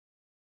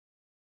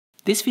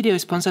This video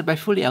is sponsored by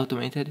Fully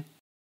Automated.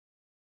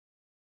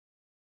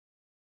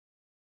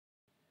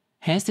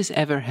 Has this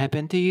ever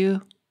happened to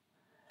you?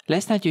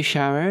 Last night you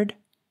showered,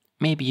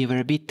 maybe you were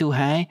a bit too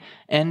high,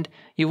 and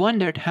you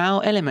wondered how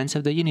elements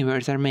of the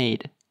universe are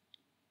made.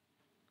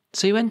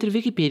 So you went to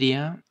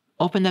Wikipedia,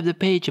 opened up the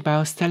page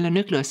about stellar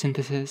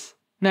nucleosynthesis.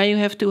 Now you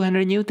have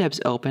 200 new tabs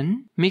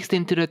open, mixed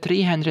into the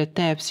 300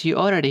 tabs you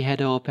already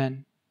had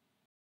open.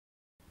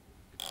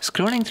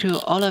 Scrolling through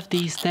all of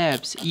these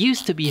tabs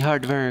used to be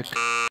hard work,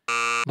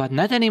 but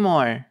not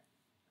anymore.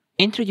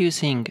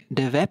 Introducing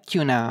the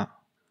WebTuner.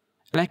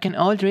 Like an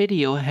old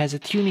radio has a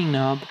tuning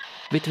knob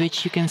with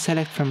which you can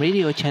select from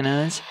radio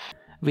channels,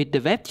 with the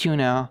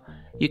WebTuner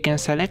you can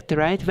select the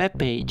right web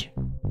page.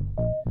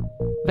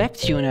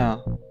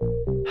 WebTuner.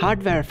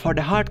 Hardware for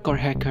the hardcore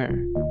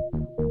hacker.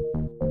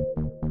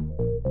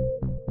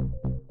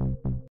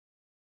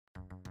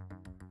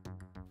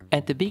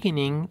 At the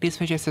beginning,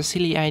 this was just a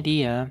silly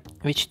idea,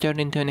 which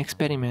turned into an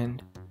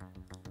experiment.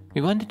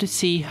 We wanted to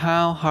see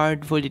how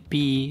hard would it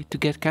be to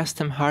get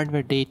custom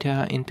hardware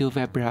data into a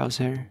web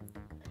browser.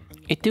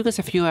 It took us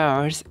a few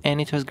hours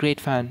and it was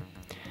great fun.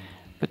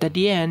 But at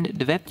the end,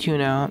 the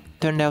WebTuner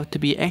turned out to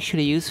be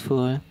actually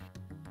useful.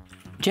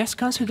 Just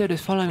consider the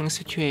following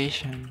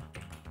situation.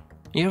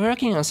 You're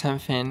working on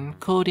something,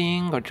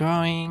 coding or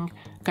drawing,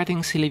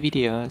 cutting silly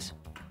videos.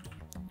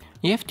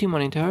 You have two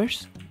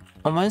monitors.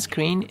 On one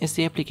screen is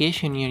the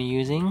application you're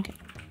using,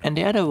 and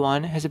the other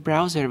one has a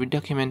browser with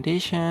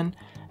documentation,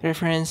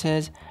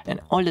 references, and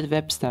all that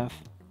web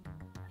stuff.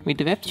 With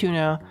the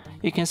WebTuner,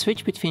 you can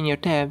switch between your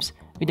tabs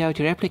without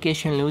your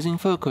application losing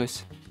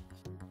focus.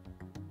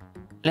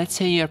 Let's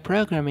say you're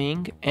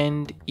programming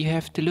and you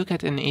have to look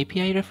at an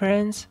API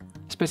reference,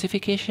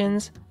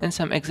 specifications, and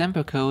some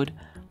example code,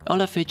 all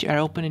of which are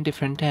open in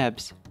different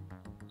tabs.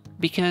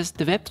 Because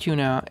the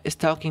WebTuner is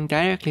talking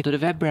directly to the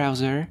web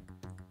browser,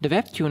 the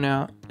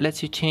WebTuner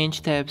lets you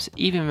change tabs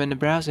even when the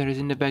browser is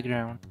in the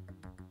background.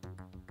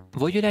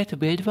 Would you like to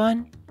build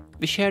one?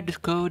 We shared the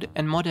code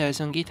and models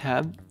on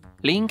GitHub,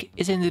 link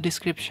is in the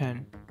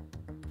description.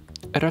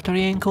 A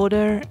rotary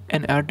encoder,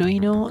 an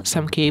Arduino,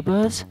 some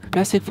cables,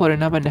 plastic for a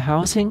knob and the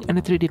housing, and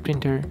a 3D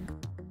printer.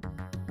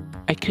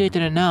 I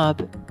created a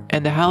knob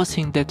and the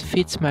housing that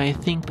fits my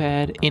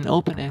ThinkPad in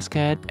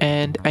OpenSCAD,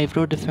 and I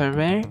wrote the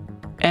firmware.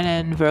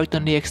 Ellen worked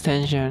on the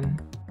extension.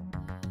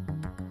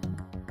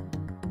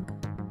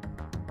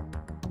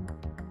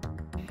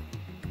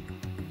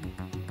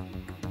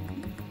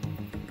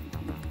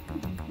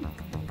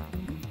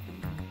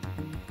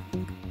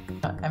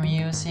 I'm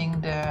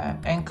using the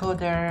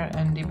encoder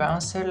and the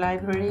bouncer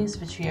libraries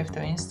which we have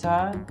to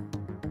install.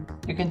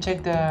 You can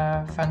check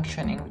the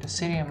functioning with the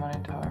serial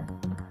monitor.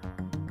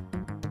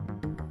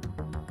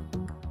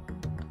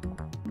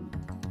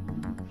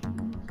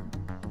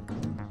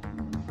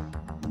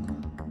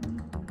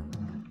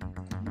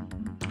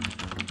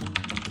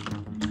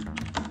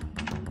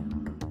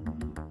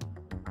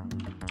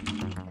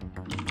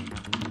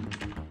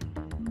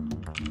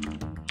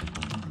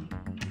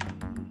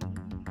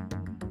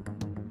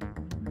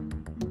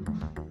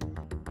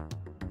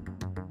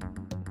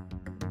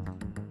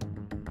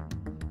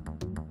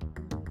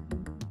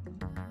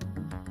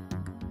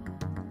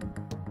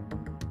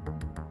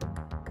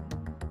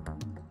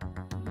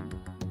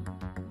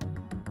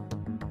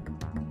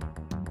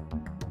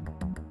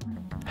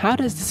 How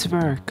does this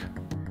work?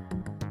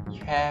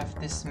 You have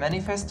this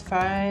manifest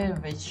file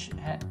which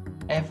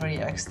every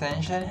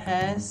extension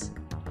has,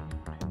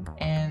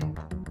 and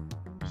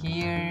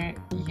here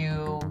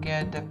you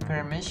get the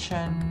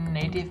permission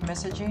native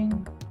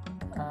messaging,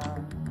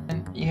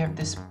 and you have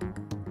this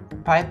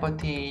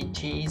pipotty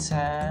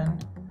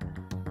JSON.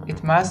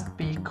 It must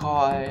be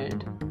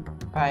called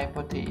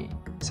pipotty,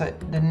 so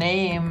the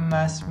name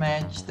must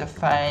match the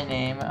file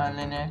name on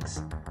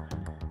Linux.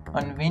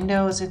 On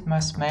Windows, it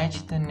must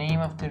match the name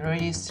of the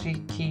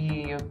registry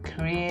key you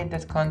create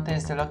that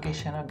contains the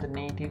location of the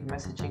native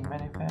messaging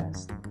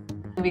manifest.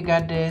 We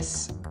got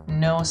this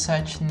no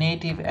such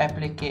native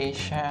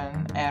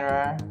application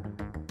error,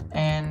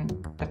 and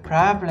the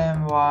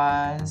problem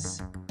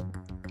was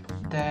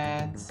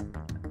that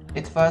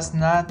it was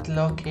not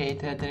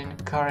located in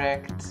the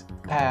correct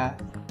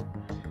path.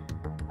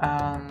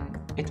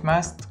 It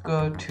must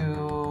go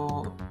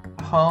to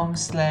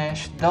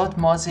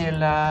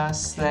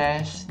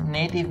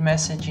home/.mozilla/native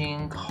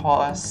messaging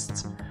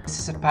host. This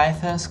is a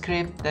Python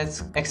script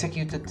that's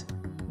executed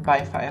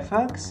by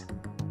Firefox,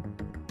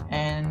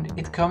 and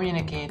it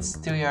communicates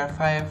to your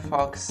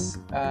Firefox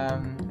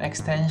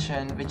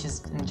extension, which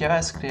is in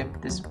JavaScript,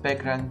 this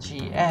background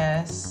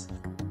JS,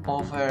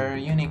 over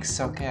Unix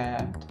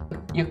socket.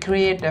 You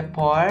create a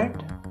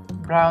port,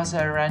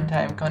 browser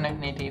runtime connect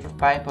native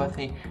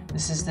pipotty.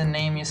 This is the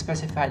name you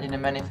specified in the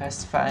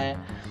manifest file.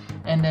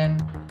 And then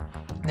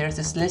there's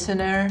this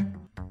listener.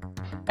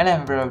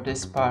 Ellen wrote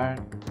this part.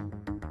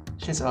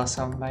 She's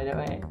awesome, by the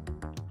way.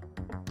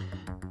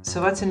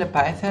 So what's in the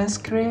Python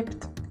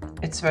script?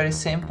 It's very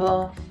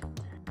simple.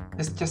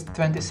 It's just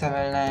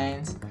 27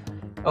 lines.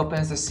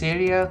 Opens the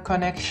serial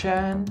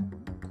connection.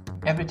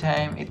 Every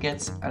time it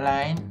gets a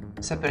line,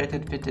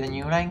 separated with the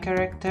new line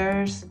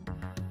characters.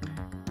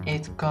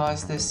 It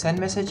calls the send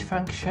message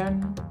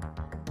function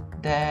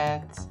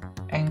that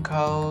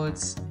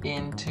encodes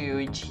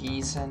into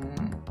JSON.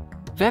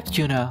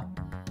 WebTuner,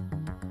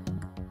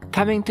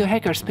 coming to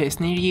hackerspace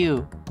near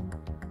you.